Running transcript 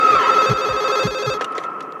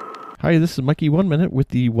Hi, this is Mikey 1 Minute with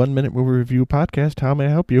the 1 Minute Movie Review Podcast. How may I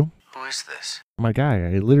help you? Who is this? My guy,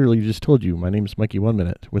 I literally just told you. My name's Mikey 1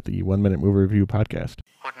 Minute with the 1 Minute Movie Review Podcast.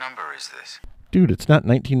 What number is this? Dude, it's not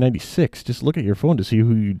 1996. Just look at your phone to see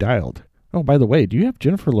who you dialed. Oh, by the way, do you have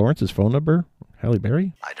Jennifer Lawrence's phone number? Halle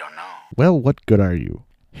Berry? I don't know. Well, what good are you?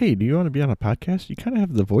 Hey, do you want to be on a podcast? You kind of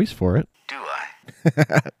have the voice for it. Do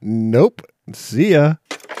I? Nope. See ya.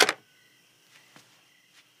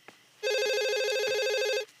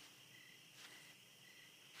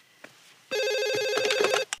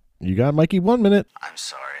 You got Mikey 1 Minute. I'm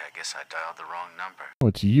sorry. I guess I dialed the wrong number. Oh,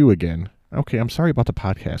 it's you again. Okay, I'm sorry about the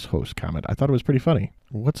podcast host comment. I thought it was pretty funny.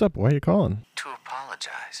 What's up? Why are you calling? To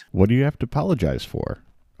apologize. What do you have to apologize for?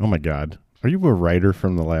 Oh my god. Are you a writer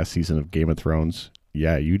from the last season of Game of Thrones?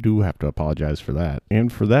 Yeah, you do have to apologize for that.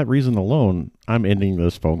 And for that reason alone, I'm ending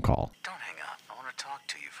this phone call. Don't hang up. I want to talk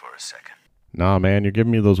to you for a second. Nah, man, you're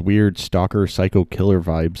giving me those weird stalker psycho killer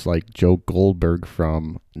vibes like Joe Goldberg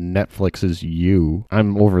from Netflix's You.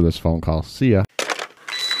 I'm over this phone call. See ya.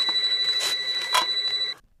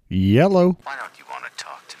 Yellow. Why don't you want to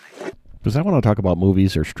talk to me? Because I want to talk about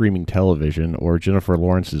movies or streaming television or Jennifer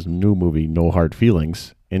Lawrence's new movie, No Hard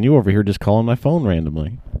Feelings. And you over here just calling my phone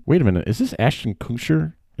randomly. Wait a minute, is this Ashton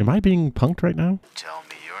Kutcher? Am I being punked right now? Tell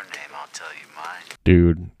me your name. I'll tell you mine.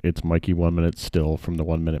 Dude, it's Mikey 1 Minute still from the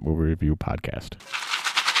 1 Minute Movie Review Podcast.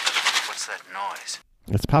 What's that noise?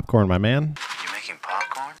 It's popcorn, my man. You making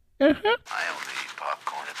popcorn? Uh-huh. I only eat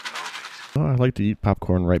popcorn at the movies. Well, I like to eat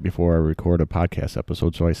popcorn right before I record a podcast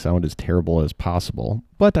episode so I sound as terrible as possible.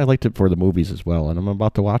 But I liked it for the movies as well, and I'm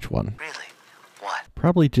about to watch one. Really? What?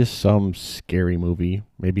 Probably just some scary movie.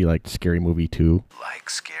 Maybe like Scary Movie 2. Like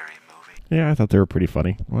scary movie? Yeah, I thought they were pretty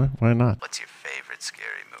funny. Why not? What's your favorite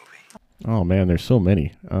scary movie? Oh man, there's so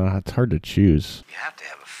many. It's hard to choose. You have to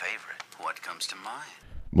have a favorite. What comes to mind?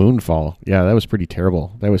 Moonfall. Yeah, that was pretty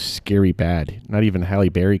terrible. That was scary bad. Not even Halle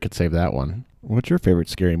Berry could save that one. What's your favorite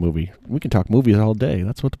scary movie? We can talk movies all day.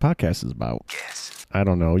 That's what the podcast is about. Guess. I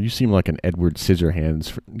don't know. You seem like an Edward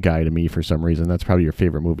Scissorhands guy to me for some reason. That's probably your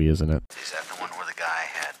favorite movie, isn't it? Is that the one where the guy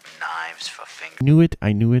had knives for fingers? Knew it.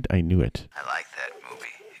 I knew it. I knew it. I like that movie.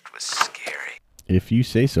 It was scary. If you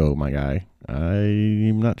say so, my guy.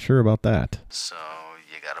 I'm not sure about that. So,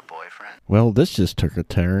 you got a boyfriend? Well, this just took a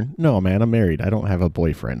turn. No, man, I'm married. I don't have a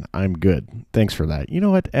boyfriend. I'm good. Thanks for that. You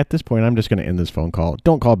know what? At this point, I'm just going to end this phone call.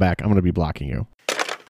 Don't call back. I'm going to be blocking you.